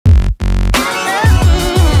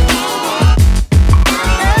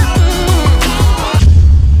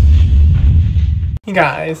You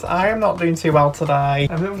guys, I am not doing too well today. I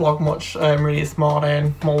didn't vlog much really this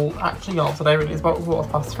morning. Well, actually not today really. It's about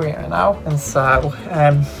 3:15 right now. And so,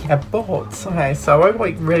 yeah, but, okay, so I woke up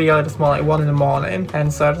like really early this morning, like 1 in the morning.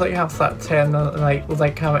 And so I just like half slept in and like was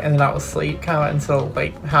like kind of in and out of sleep kind of until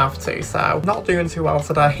like 1:30. So not doing too well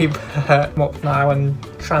today, but I'm up now and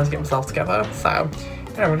trying to get myself together. So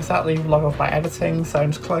I'm going to start the vlog off by editing, so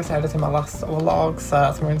I'm just close to editing my last vlog, so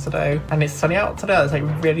that's what I'm going to do. And it's sunny out today, it's like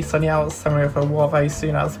really sunny out, so I'm going to go for a walk very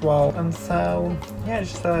soon as well. And so, yeah,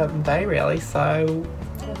 it's just a day really, so...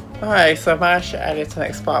 Alright, so I managed to edit and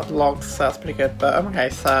export vlogs, so that's pretty good, but okay,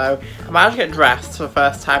 so I managed to get dressed for the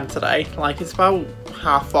first time today. Like, it's about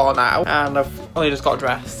 4:30 now, and I've only just got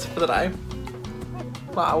dressed for the day.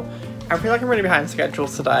 Wow. I feel like I'm really behind schedule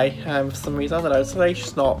today, for some reason. I don't know, today's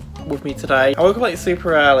just not with me today. I woke up like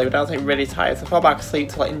super early, but I was like really tired, so I fell back asleep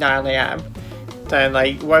till like 9 AM. Then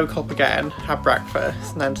like woke up again, had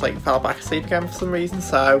breakfast, and then just like fell back asleep again for some reason.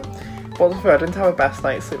 So, well, I didn't have a best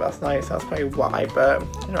night's sleep last night, so that's probably why. But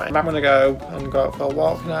anyway, I'm gonna go out for a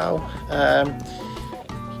walk now. Yeah.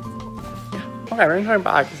 Okay, I'm going to home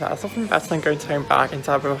bag. That's nothing better than going to home bag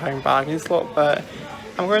into a home bag. It's a lot, but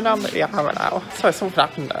I'm going down the hammer now. Sorry, something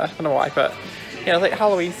happened there. I don't know why, but yeah, there's like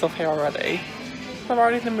Halloween stuff here already. I'm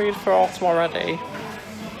already in the mood for autumn already.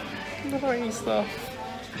 Halloween stuff.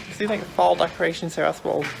 See like fall decorations here as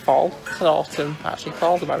well. Fall and autumn. Actually,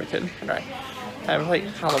 fall's American. Anyway, like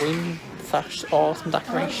Halloween / autumn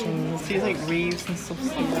decorations. See like wreaths and stuff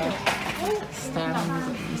here.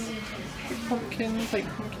 Stems and pumpkins, like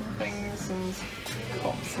pumpkin things and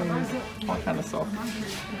pops and all kind of stuff.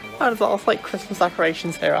 And there's lots of like Christmas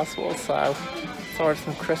decorations here as well, so it's already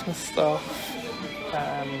some Christmas stuff.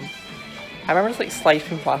 I remember just like sleigh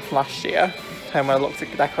thing from last year, when I looked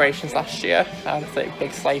at the decorations last year, and it's like a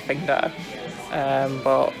big sleigh thing there.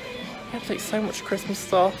 But yeah, there's like so much Christmas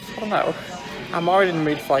stuff. I don't know. I'm already in the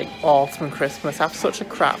mood for like autumn and Christmas. I have such a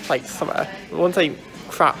crap like summer. I wouldn't say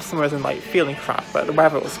crap summer as in like feeling crap, but the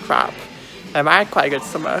weather was crap. I had quite a good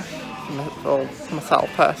summer, well, myself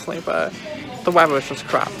personally, but the weather was just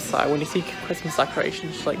crap. So when you see Christmas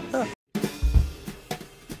decorations, it's like, oh.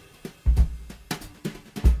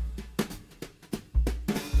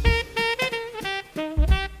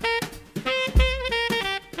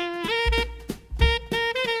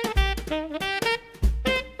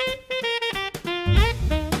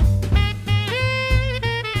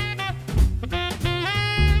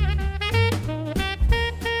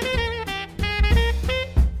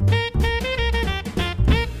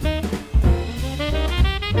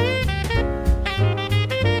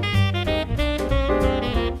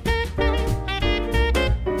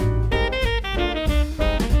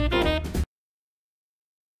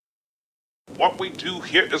 What we do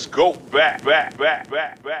here is go back.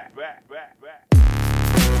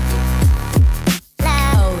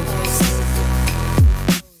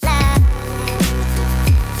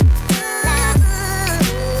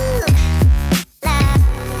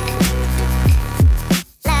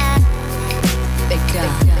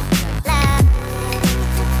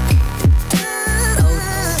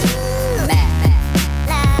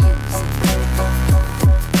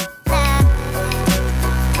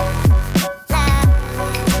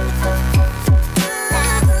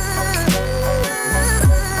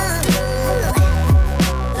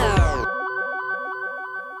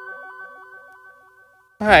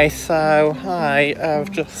 Hi, so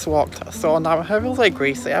I've just walked out the store now. My hair feels like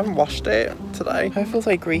greasy. I haven't washed it today. My hair feels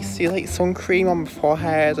like greasy, like sun cream on my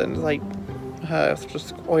forehead and like it's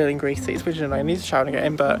just oily and greasy. It's pretty annoying. I need to shower and get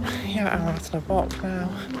in, but yeah, I'm out on a walk now.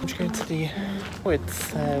 I'm just going to the woods.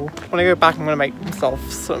 So when I go back, I'm going to make myself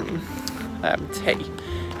some tea.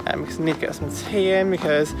 Because I need to get some tea in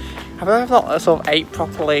because I've not sort of ate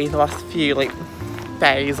properly the last few like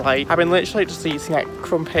days. Like I've been literally just eating like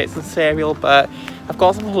crumpets and cereal, but I've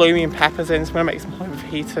got some halloumi and peppers in, so I'm gonna make some halloumi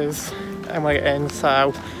fajitas and when I get in,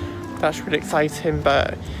 so that's really exciting.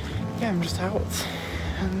 But yeah, I'm just out,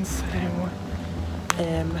 and so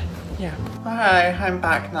yeah. Alright, I'm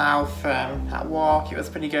back now from that walk. It was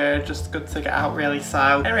pretty good, just good to get out really. So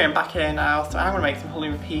anyway, I'm back here now, so I'm gonna make some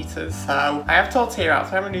halloumi fajitas. So I have tortilla out,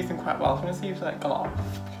 so I'm gonna do them quite well. So I'm gonna see if they've gone off,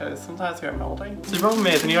 because sometimes they get mouldy. So the problem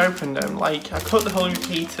is, when you open them, like I cut the halloumi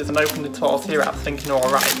fajitas and opened the tortilla out thinking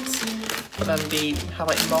alright, but then they have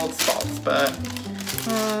like mould spots, but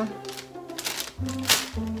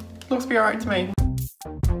looks to be alright to me.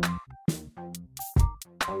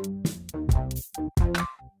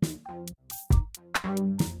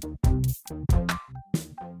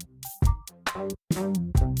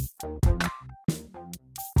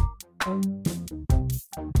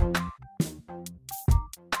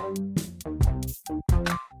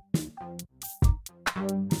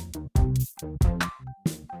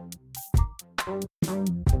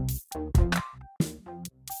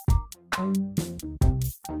 Okay,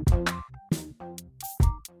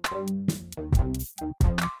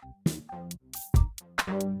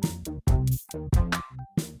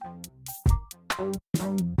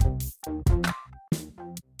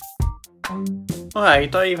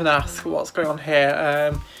 don't even ask what's going on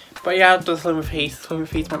here. But yeah, I've done Slim with Heath. Slim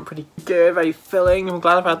with Heath went pretty good, very filling. I'm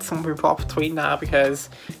glad I've had something proper to eat now because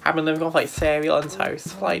I've been living off like cereal and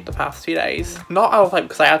toast for like the past few days. Not out of like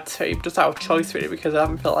because I had to, but just out of choice really because I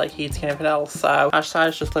haven't felt like eating anything else. So I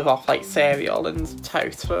decided to just live off like cereal and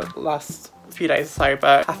toast for the last few days or so,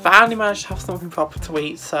 but I finally managed to have something proper to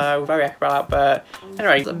eat, so very happy about that. But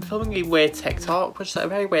anyway, I'm filming a weird TikTok, which is a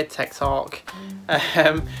very weird TikTok.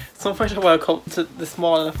 Something I woke up to this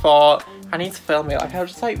morning and I thought I need to film it. Like I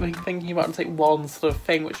was just like thinking about like one sort of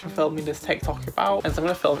thing which I'm filming this TikTok about, and so I'm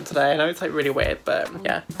gonna film it today. I know it's like really weird, but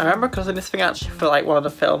yeah. I remember cutting this thing actually for like one of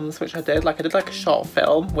the films which I did. Like I did like a short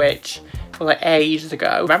film which was like ages ago.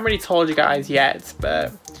 I haven't really told you guys yet,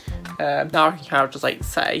 but now I can kind of just like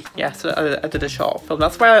say yes, I did a short film.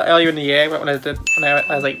 That's why earlier in the year when I was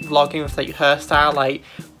like vlogging with like hairstyle, like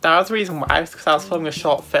that was the reason why, because I was filming a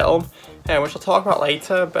short film, which I'll talk about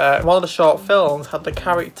later. But one of the short films had the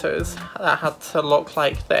characters that had to look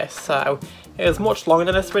like this, so it was much longer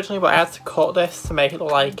than this originally, but I had to cut this to make it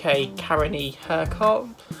look like a Karen-y haircut.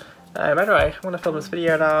 Anyway, I'm gonna film this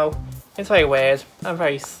video now. It's very weird. I'm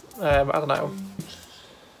very I don't know.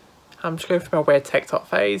 I'm just going through my weird TikTok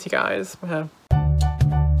phase, you guys.